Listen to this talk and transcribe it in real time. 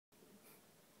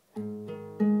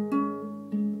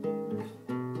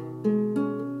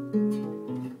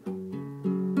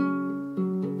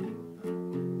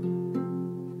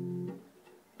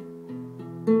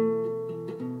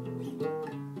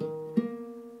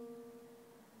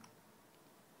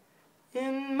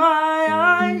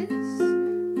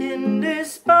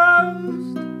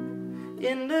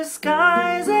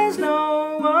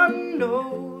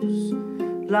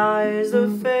lies the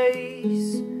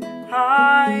face,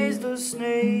 hides the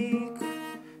snake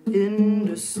in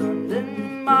the sun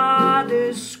in my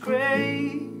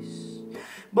disgrace.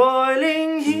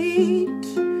 Boiling heat,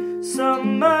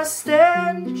 summer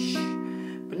stench,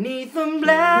 beneath the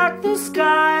black the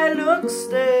sky looks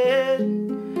dead.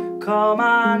 Call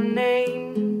my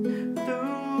name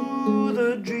through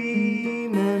the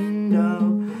dream and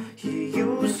I'll hear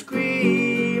you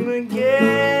scream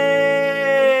again.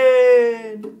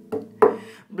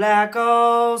 Black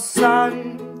old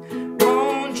sun,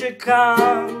 won't you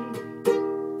come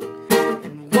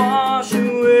and wash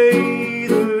away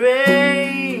the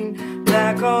rain?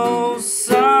 Black old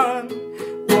sun,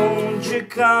 won't you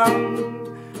come?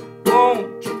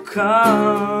 Won't you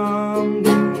come?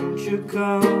 Won't you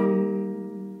come?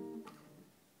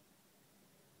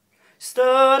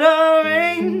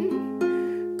 Stuttering,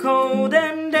 cold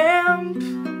and damp,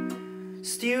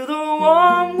 steal the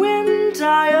warm wind,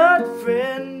 tired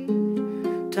friend.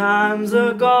 Times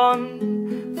are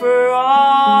gone for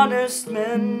honest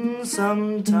men,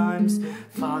 sometimes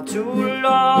far too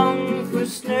long for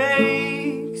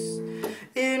snakes.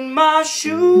 In my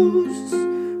shoes,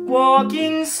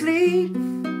 walking sleep,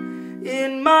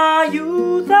 in my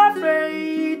youth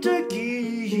afraid to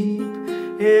keep.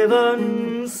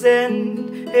 Heaven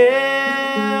send,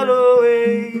 hell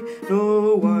away,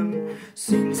 no one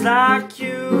sings like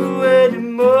you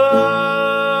anymore.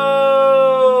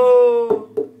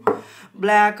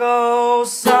 Black old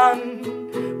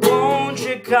sun, won't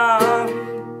you come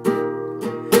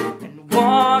and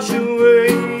wash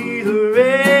away the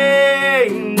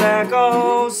rain? Black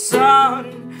old sun,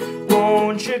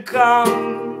 won't you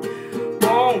come?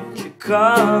 Won't you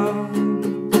come?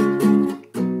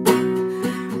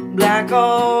 Black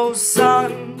old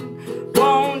sun,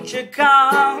 won't you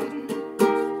come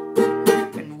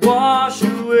and wash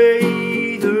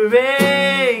away the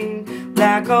rain?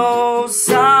 Black old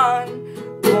sun,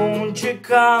 won't you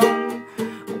come?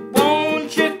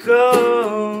 Won't you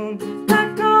come?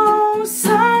 Black old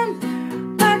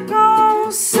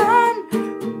sun,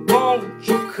 won't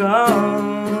you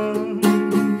come?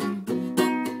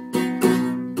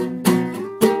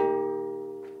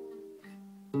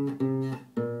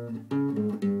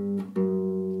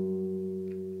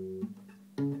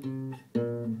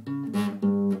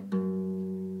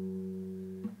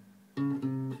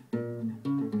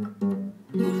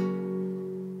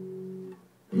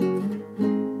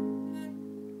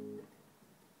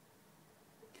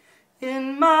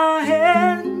 In my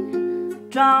head,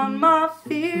 drown my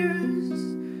fears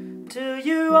till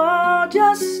you all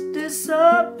just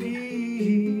disappeared.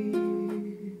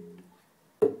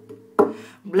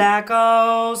 Black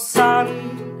old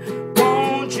sun,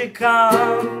 won't you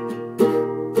come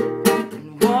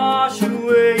and wash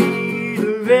away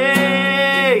the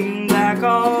rain? Black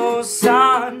old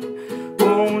sun,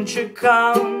 won't you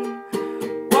come?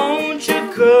 Won't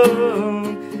you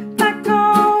come? Black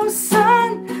old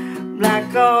sun,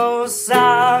 black old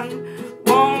sun,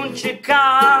 won't you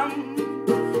come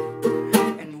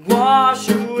and wash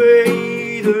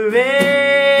away the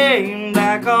rain?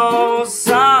 Black old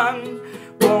sun,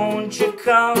 won't you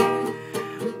come?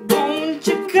 Won't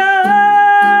you come?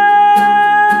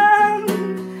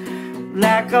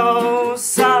 Black old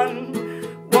sun,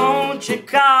 won't you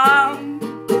come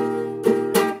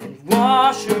and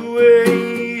wash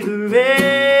away the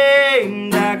rain?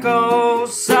 Black old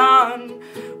sun,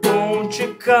 won't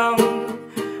you come?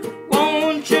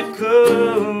 Won't you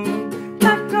come?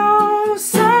 Black old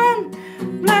sun,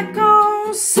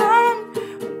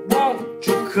 won't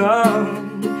you come?